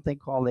 There's something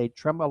called a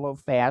tremolo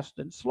fast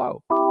and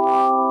slow.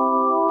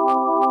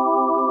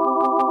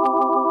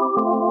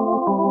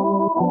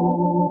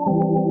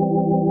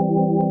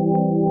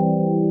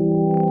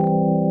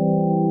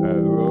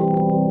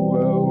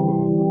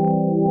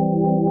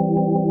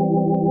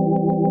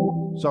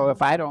 So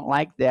if I don't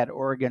like that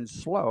organ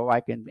slow,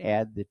 I can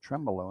add the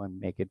tremolo and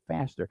make it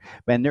faster.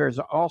 But there's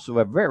also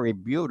a very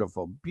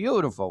beautiful,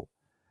 beautiful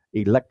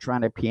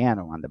electronic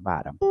piano on the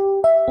bottom.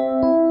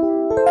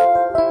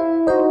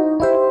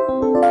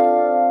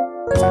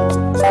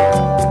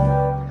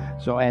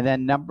 So, and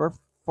then number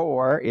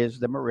 4 is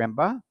the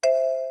marimba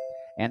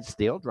and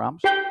steel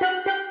drums.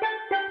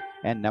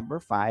 And number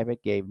 5,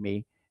 it gave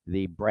me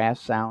the brass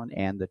sound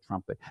and the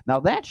trumpet. Now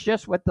that's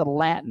just with the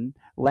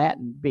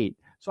Latin beat.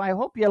 So I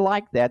hope you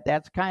like that.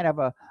 That's kind of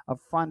a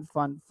fun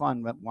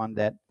one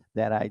that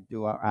I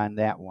do on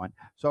that one.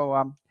 So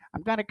I'm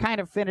going to kind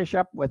of finish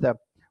up with a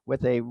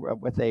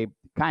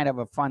kind of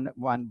a fun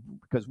one,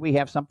 because we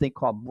have something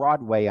called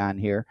Broadway on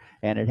here,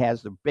 and it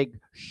has the big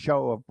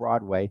show of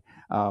Broadway.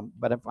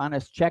 But if I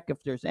want to check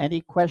if there's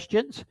any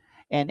questions,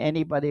 and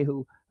anybody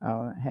who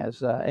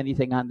has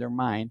anything on their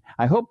mind.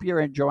 I hope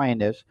you're enjoying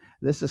this.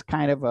 This is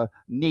kind of a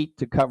neat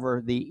to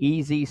cover the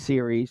EZ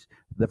series,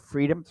 the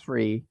Freedom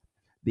 3,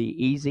 the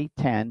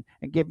EZ10,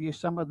 and give you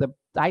some of the,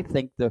 I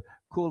think, the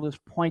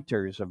coolest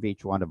pointers of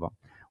each one of them.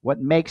 What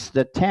makes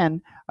the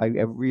 10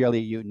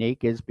 really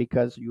unique is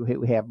because you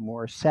have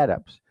more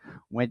setups.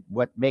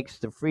 What makes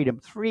the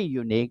Freedom 3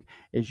 unique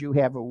is you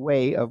have a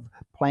way of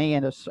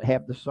playing,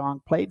 have the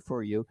song played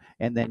for you,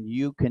 and then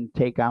you can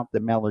take out the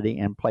melody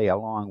and play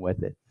along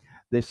with it.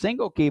 The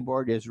single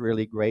keyboard is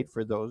really great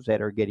for those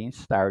that are getting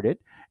started,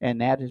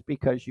 and that is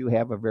because you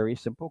have a very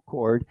simple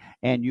chord,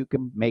 and you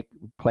can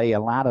play a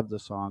lot of the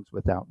songs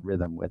without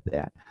rhythm with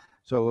that.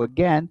 So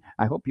again,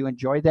 I hope you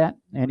enjoyed that.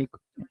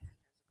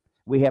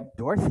 We have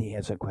Dorothy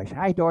has a question.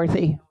 Hi,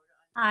 Dorothy.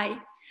 Hi.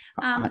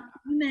 You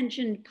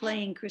mentioned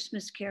playing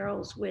Christmas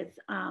carols with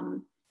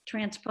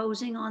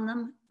transposing on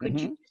them. Could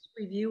you just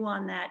review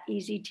on that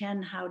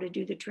EZ10 how to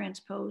do the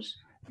transpose?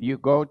 You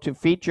go to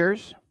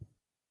features,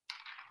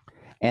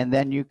 and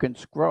then you can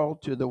scroll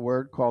to the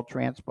word called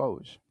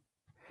transpose.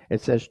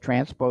 It says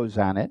transpose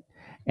on it,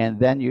 and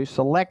then you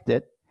select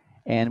it.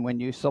 And when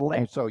you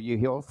select, so you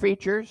hit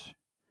features,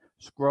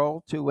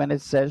 scroll to when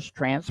it says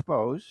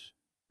transpose.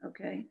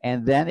 Okay.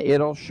 And then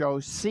it'll show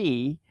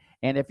C.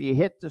 And if you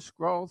hit the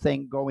scroll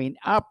thing going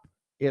up,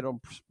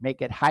 it'll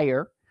make it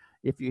higher.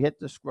 If you hit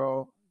the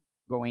scroll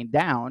going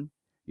down,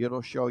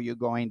 it'll show you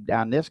going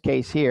down. In this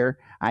case here,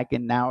 I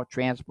can now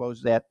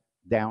transpose that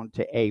down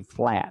to A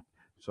flat.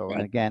 So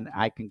again,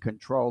 I can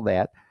control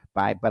that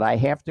but I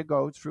have to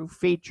go through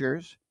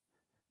features.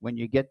 When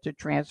you get to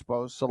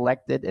transpose,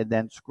 select it, and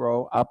then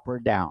scroll up or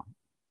down.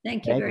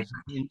 Thank you very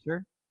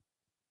much.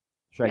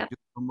 Should I do it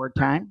one more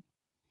time?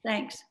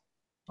 Thanks.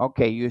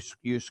 Okay,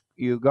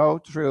 you go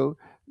through,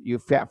 you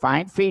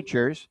find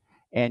features,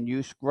 and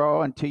you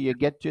scroll until you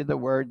get to the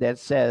word that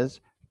says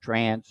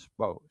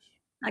transpose.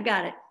 I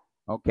got it.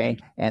 Okay,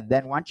 and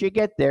then once you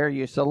get there,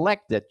 you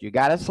select it. You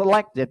got to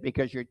select it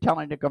because you're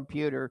telling the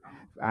computer,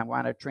 I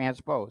want to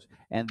transpose.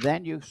 And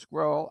then you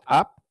scroll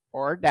up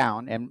or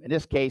down. And in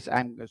this case,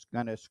 I'm just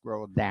going to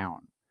scroll down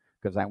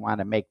because I want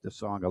to make the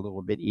song a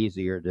little bit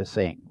easier to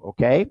sing.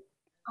 Okay?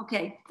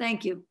 Okay,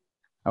 thank you.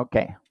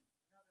 Okay.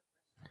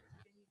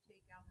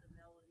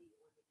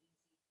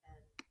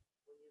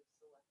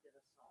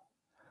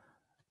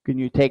 Can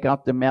you take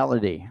out the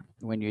melody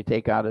when you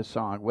take out a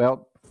song?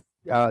 Well,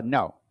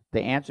 no. To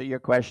answer your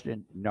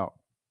question, no.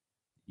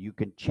 You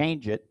can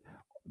change it.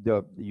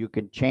 You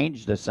can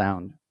change the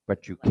sound,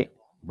 but you can't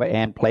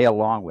and play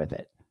along with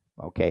it.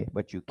 okay?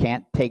 But you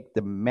can't take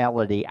the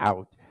melody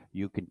out.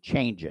 You can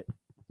change it,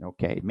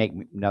 okay?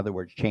 In other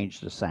words, change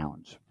the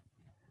sounds.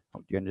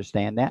 Do you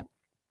understand that?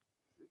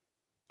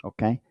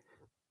 Okay.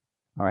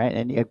 All right.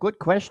 And yeah, good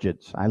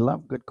questions. I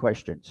love good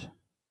questions.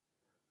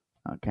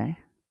 Okay.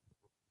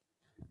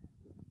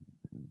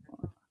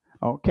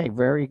 Okay,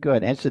 very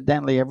good.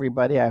 Incidentally,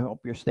 everybody, I hope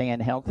you're staying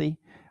healthy.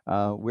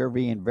 We're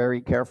being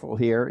very careful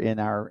here in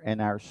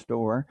our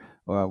store.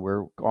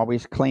 We're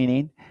always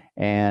cleaning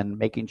and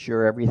making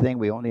sure everything.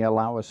 We only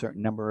allow a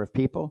certain number of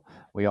people.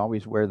 We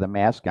always wear the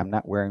mask. I'm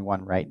not wearing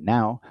one right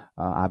now,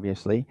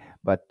 obviously,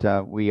 but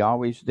we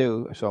always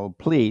do. So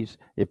please,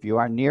 if you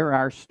are near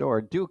our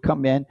store, do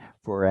come in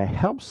for a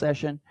help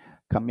session.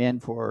 Come in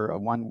for a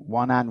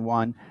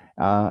one-on-one.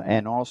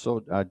 And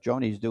also,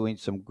 Joni's doing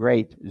some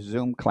great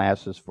Zoom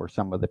classes for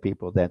some of the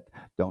people that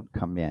don't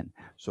come in.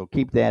 So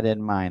keep that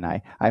in mind.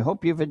 I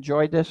hope you've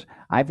enjoyed this.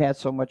 I've had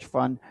so much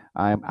fun.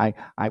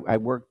 I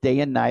worked day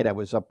and night. I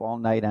was up all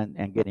night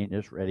and getting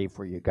this ready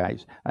for you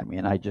guys. I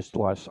mean, I just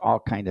lost all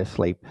kind of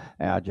sleep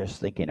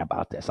just thinking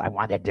about this. I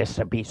wanted this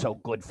to be so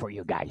good for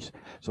you guys.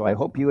 So I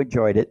hope you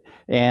enjoyed it.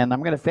 And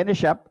I'm going to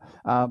finish up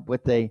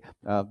with the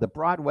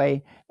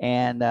Broadway.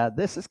 And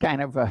this is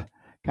kind of a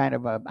I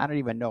don't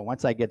even know.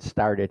 Once I get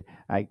started,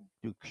 I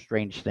do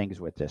strange things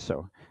with this.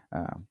 So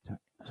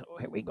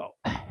here we go.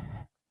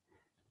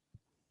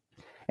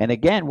 And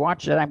again,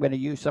 watch that. I'm going to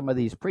use some of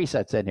these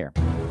presets in here.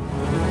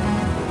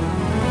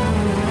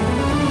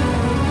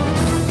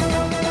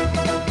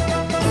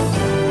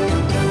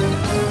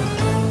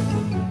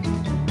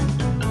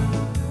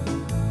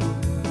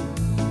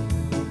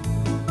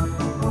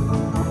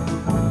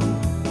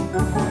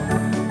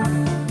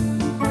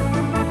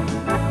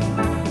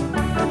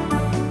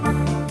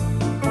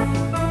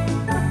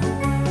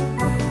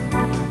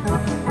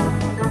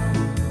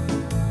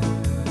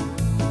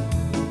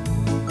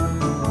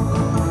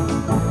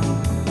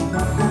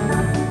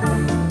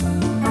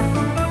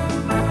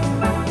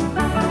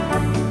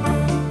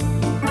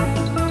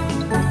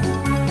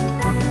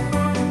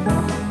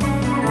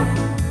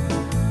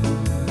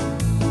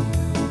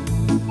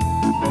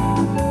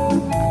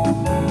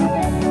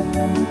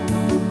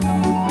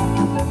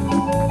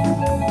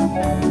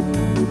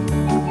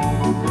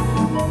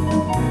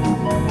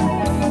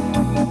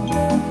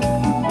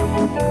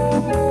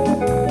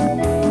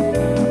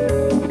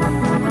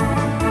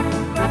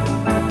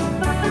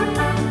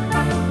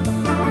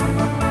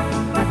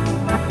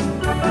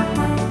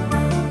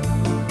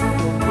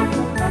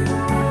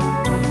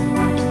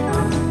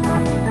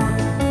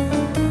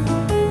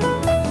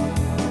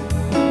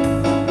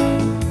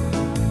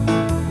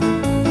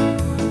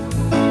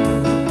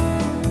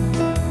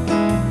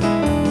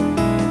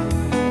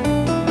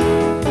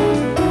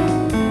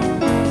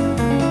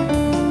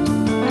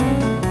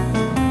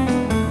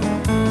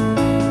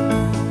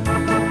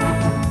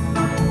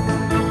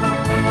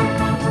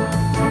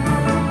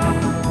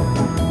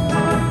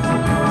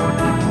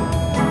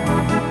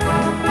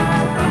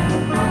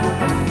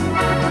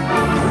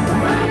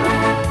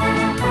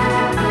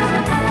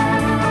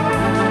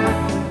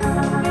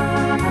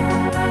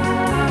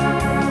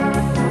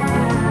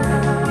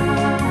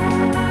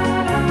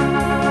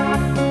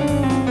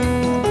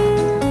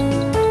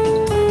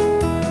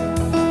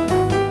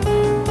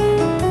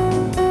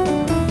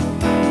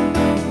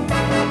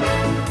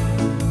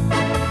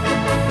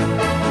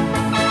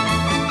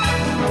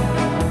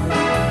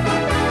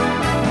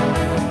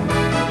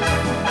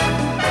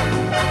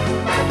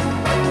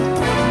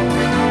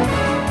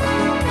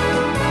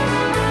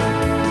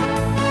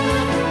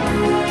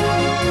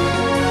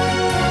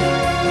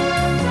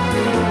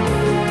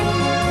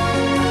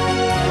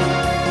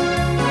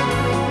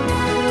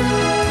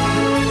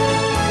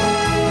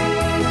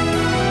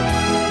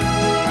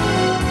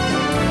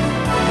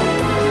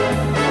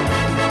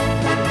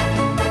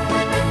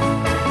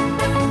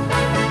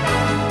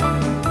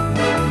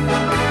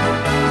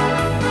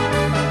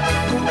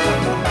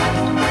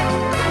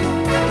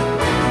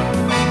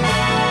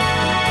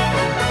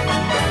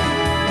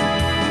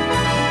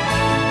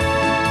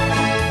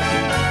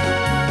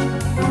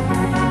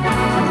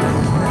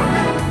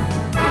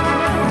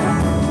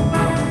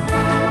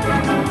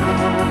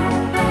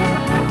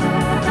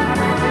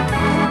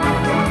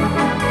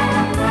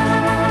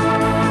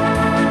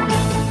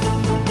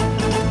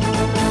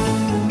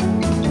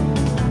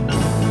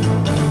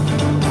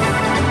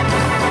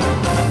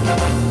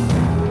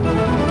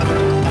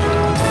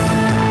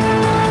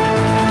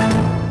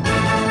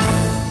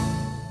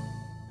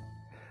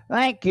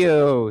 Thank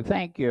you.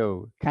 Thank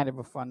you. Kind of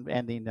a fun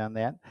ending on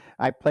that.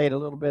 I played a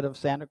little bit of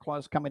Santa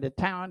Claus Coming to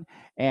Town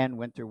and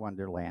Winter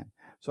Wonderland.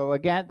 So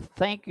again,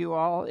 thank you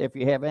all. If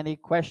you have any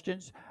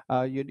questions,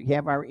 you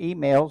have our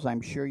emails.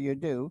 I'm sure you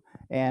do.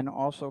 And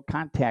also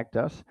contact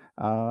us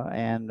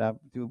and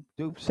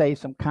do say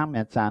some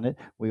comments on it.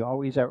 We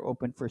always are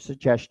open for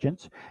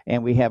suggestions.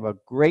 And we have a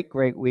great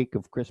week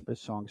of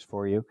Christmas songs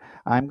for you.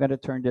 I'm going to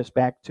turn this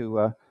back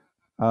to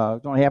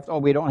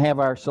we don't have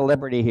our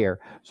celebrity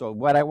here. So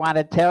what I want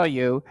to tell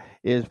you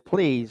is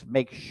please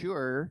make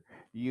sure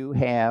you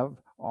have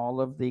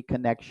all of the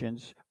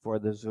connections for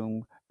the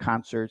Zoom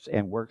concerts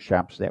and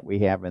workshops that we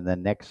have in the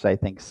next, I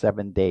think,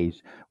 7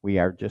 days. We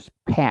are just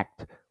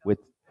packed with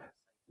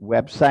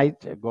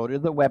website. Go to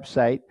the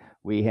website.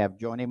 We have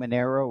Joni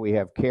Monero, we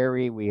have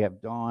Carrie, we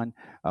have Dawn,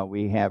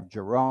 we have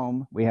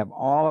Jerome. We have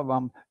all of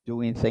them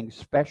doing things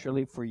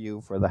specially for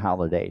you for the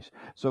holidays.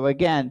 So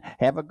again,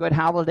 have a good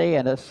holiday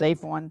and a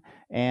safe one,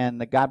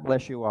 and God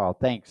bless you all.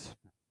 Thanks.